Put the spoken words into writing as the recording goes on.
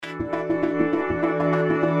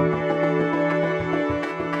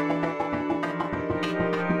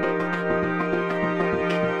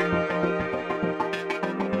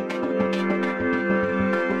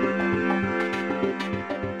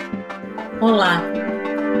Olá,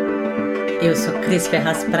 eu sou Cris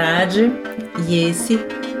Ferraz Prade e esse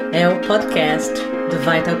é o podcast do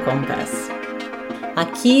Vital Compass.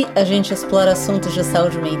 Aqui a gente explora assuntos de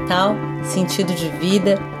saúde mental, sentido de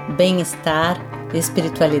vida, bem-estar,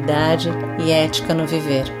 espiritualidade e ética no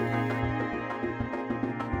viver.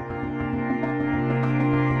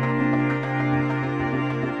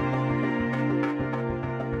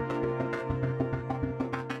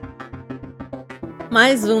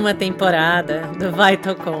 Mais uma temporada do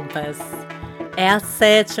Vital Compass. É a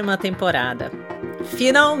 7ª temporada.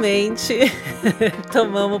 Finalmente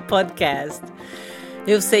tomamos o podcast.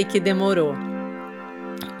 Eu sei que demorou.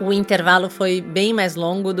 O intervalo foi bem mais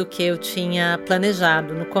longo do que eu tinha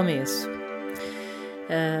planejado no começo.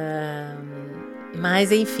 Mas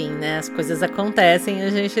enfim, né? As coisas acontecem, a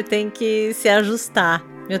gente tem que se ajustar.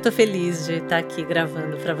 Eu tô feliz de estar aqui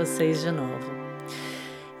gravando para vocês de novo.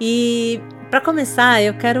 E para começar,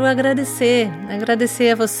 eu quero agradecer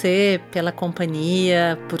a você pela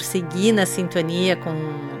companhia, por seguir na sintonia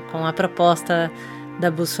com a proposta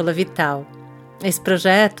da Bússola Vital. Esse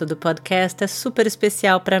projeto do podcast é super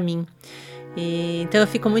especial para mim, então eu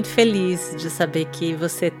fico muito feliz de saber que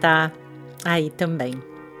você está aí também.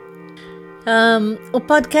 O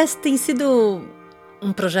podcast tem sido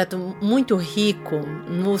um projeto muito rico,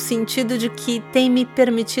 no sentido de que tem me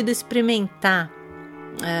permitido experimentar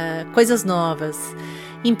coisas novas,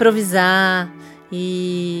 improvisar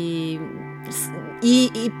e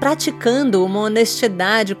praticando uma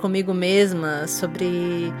honestidade comigo mesma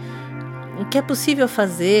sobre o que é possível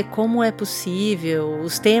fazer, como é possível,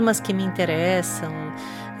 os temas que me interessam,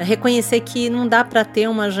 reconhecer que não dá para ter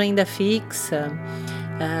uma agenda fixa,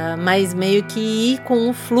 mas meio que ir com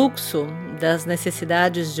o fluxo das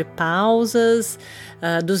necessidades de pausas,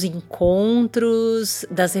 dos encontros,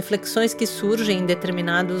 das reflexões que surgem em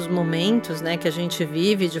determinados momentos, né, que a gente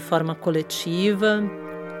vive de forma coletiva.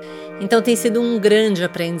 Então tem sido um grande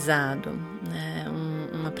aprendizado, né,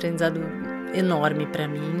 um aprendizado enorme para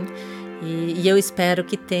mim, e eu espero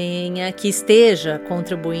que esteja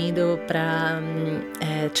contribuindo para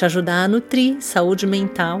te ajudar a nutrir saúde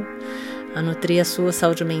mental, a nutrir a sua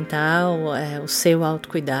saúde mental, o seu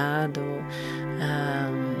autocuidado.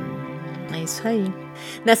 É isso aí.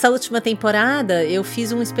 Nessa última temporada, eu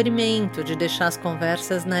fiz um experimento de deixar as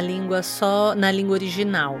conversas na língua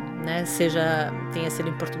original, né? Tenha sido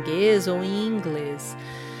em português ou em inglês.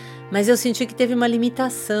 Mas eu senti que teve uma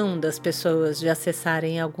limitação das pessoas de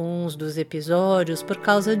acessarem alguns dos episódios por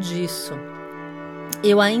causa disso.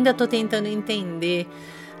 Eu ainda estou tentando entender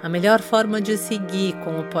a melhor forma de seguir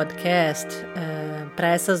com o podcast para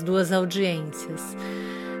essas duas audiências.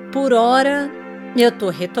 Por hora, eu estou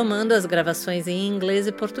retomando as gravações em inglês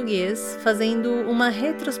e português, fazendo uma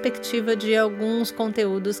retrospectiva de alguns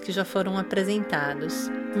conteúdos que já foram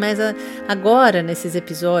apresentados. Mas agora, nesses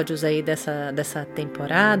episódios aí dessa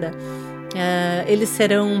temporada, eles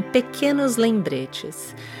serão pequenos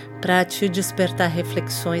lembretes para te despertar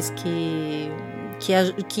reflexões que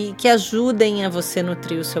ajudem a você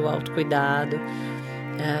nutrir o seu autocuidado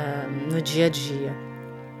no dia a dia.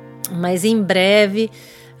 Mas em breve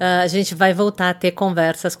a gente vai voltar a ter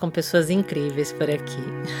conversas com pessoas incríveis por aqui.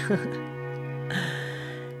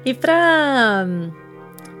 E para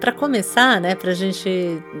começar, né, para a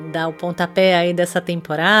gente dar o pontapé aí dessa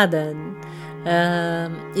temporada,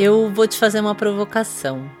 eu vou te fazer uma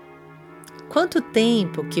provocação. Quanto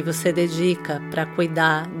tempo que você dedica para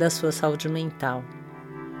cuidar da sua saúde mental?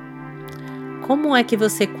 Como é que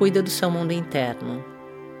você cuida do seu mundo interno?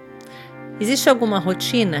 Existe alguma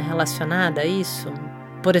rotina relacionada a isso?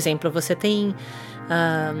 Por exemplo, você tem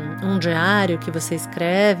um diário que você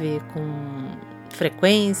escreve com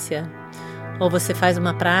frequência? Ou você faz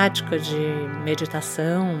uma prática de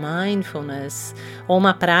meditação, mindfulness? Ou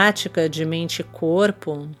uma prática de mente e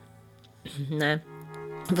corpo, né?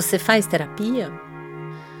 Você faz terapia?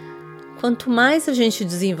 Quanto mais a gente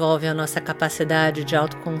desenvolve a nossa capacidade de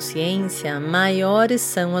autoconsciência, maiores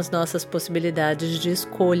são as nossas possibilidades de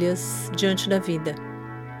escolhas diante da vida.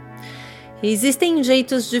 Existem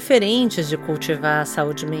jeitos diferentes de cultivar a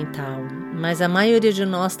saúde mental, mas a maioria de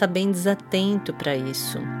nós está bem desatento para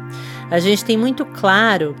isso. A gente tem muito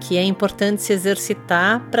claro que é importante se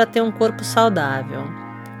exercitar para ter um corpo saudável,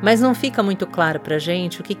 mas não fica muito claro para a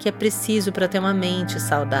gente o que é preciso para ter uma mente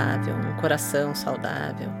saudável, um coração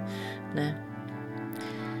saudável, né?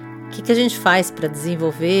 O que a gente faz para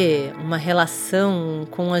desenvolver uma relação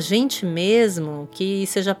com a gente mesmo que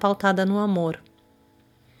seja pautada no amor?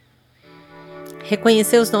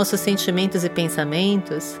 Reconhecer os nossos sentimentos e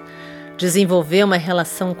pensamentos, desenvolver uma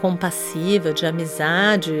relação compassiva, de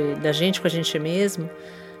amizade da gente com a gente mesmo,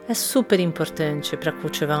 é super importante para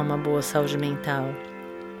cultivar uma boa saúde mental.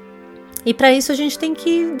 E para isso a gente tem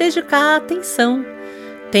que dedicar atenção,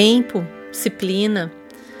 tempo, disciplina,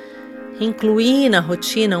 incluir na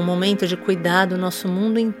rotina um momento de cuidar do nosso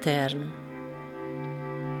mundo interno.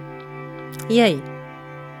 E aí?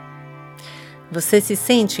 Você se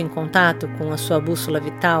sente em contato com a sua bússola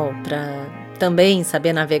vital para também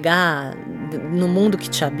saber navegar no mundo que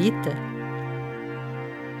te habita?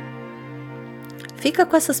 Fica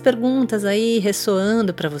com essas perguntas aí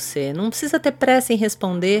ressoando para você. Não precisa ter pressa em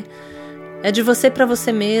responder. É de você para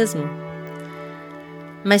você mesmo.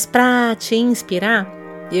 Mas para te inspirar,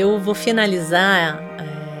 eu vou finalizar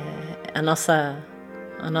a nossa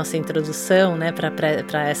introdução, né,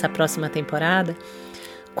 para essa próxima temporada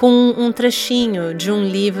com um trechinho de um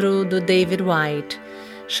livro do David Whyte,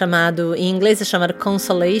 em inglês é chamado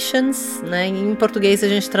Consolations, né, em português a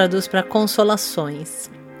gente traduz para Consolações.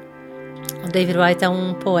 O David Whyte é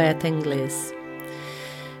um poeta inglês.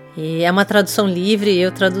 E é uma tradução livre,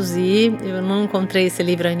 eu traduzi, eu não encontrei esse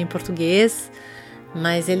livro ainda em português,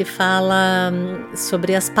 mas ele fala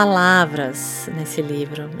sobre as palavras nesse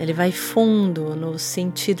livro. Ele vai fundo no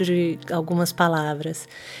sentido de algumas palavras.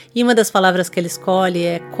 E uma das palavras que ele escolhe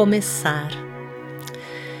é começar.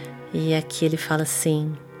 E aqui ele fala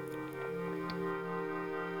assim: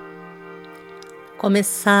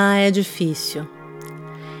 começar é difícil.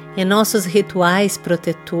 E nossos rituais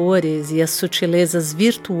protetores e as sutilezas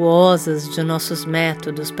virtuosas de nossos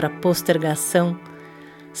métodos para postergação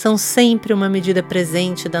são sempre uma medida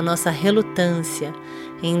presente da nossa relutância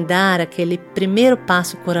em dar aquele primeiro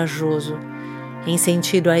passo corajoso, em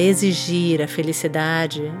sentido a exigir a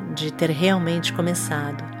felicidade de ter realmente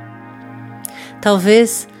começado.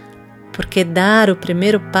 Talvez porque dar o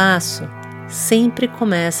primeiro passo sempre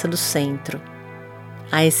começa do centro,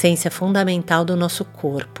 a essência fundamental do nosso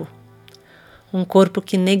corpo, um corpo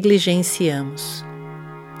que negligenciamos.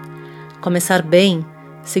 Começar bem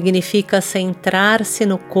significa centrar-se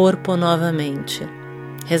no corpo novamente,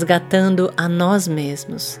 resgatando a nós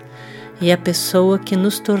mesmos e a pessoa que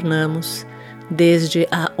nos tornamos desde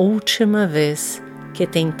a última vez que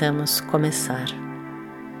tentamos começar.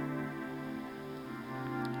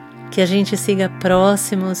 Que a gente siga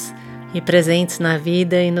próximos e presentes na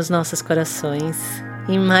vida e nos nossos corações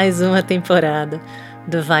em mais uma temporada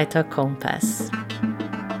do Vital Compass.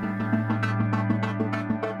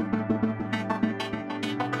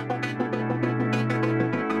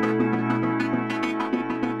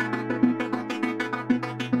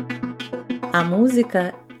 A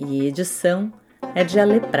música e edição é de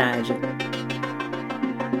Ale Prade.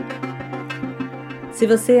 Se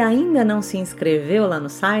você ainda não se inscreveu lá no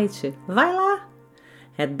site, vai lá!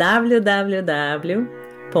 É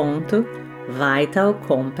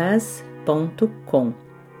www.vitalcompass.com.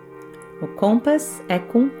 O Compass é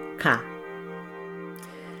com K.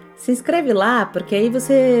 Se inscreve lá, porque aí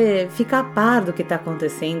você fica a par do que está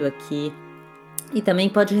acontecendo aqui e também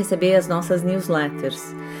pode receber as nossas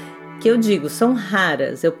newsletters. Que eu digo, são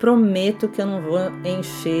raras, eu prometo que eu não vou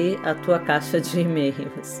encher a tua caixa de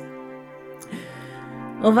e-mails.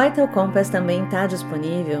 O Vital Compass também está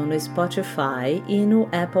disponível no Spotify e no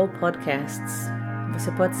Apple Podcasts. Você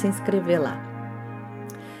pode se inscrever lá.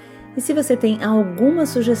 E se você tem alguma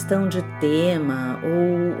sugestão de tema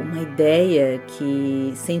ou uma ideia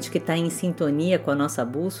que sente que está em sintonia com a nossa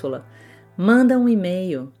bússola, manda um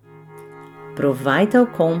e-mail pro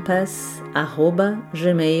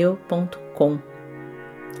vitalcompass@gmail.com.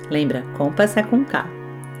 Lembra, Compass é com K.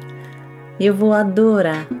 Eu vou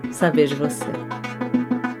adorar saber de você.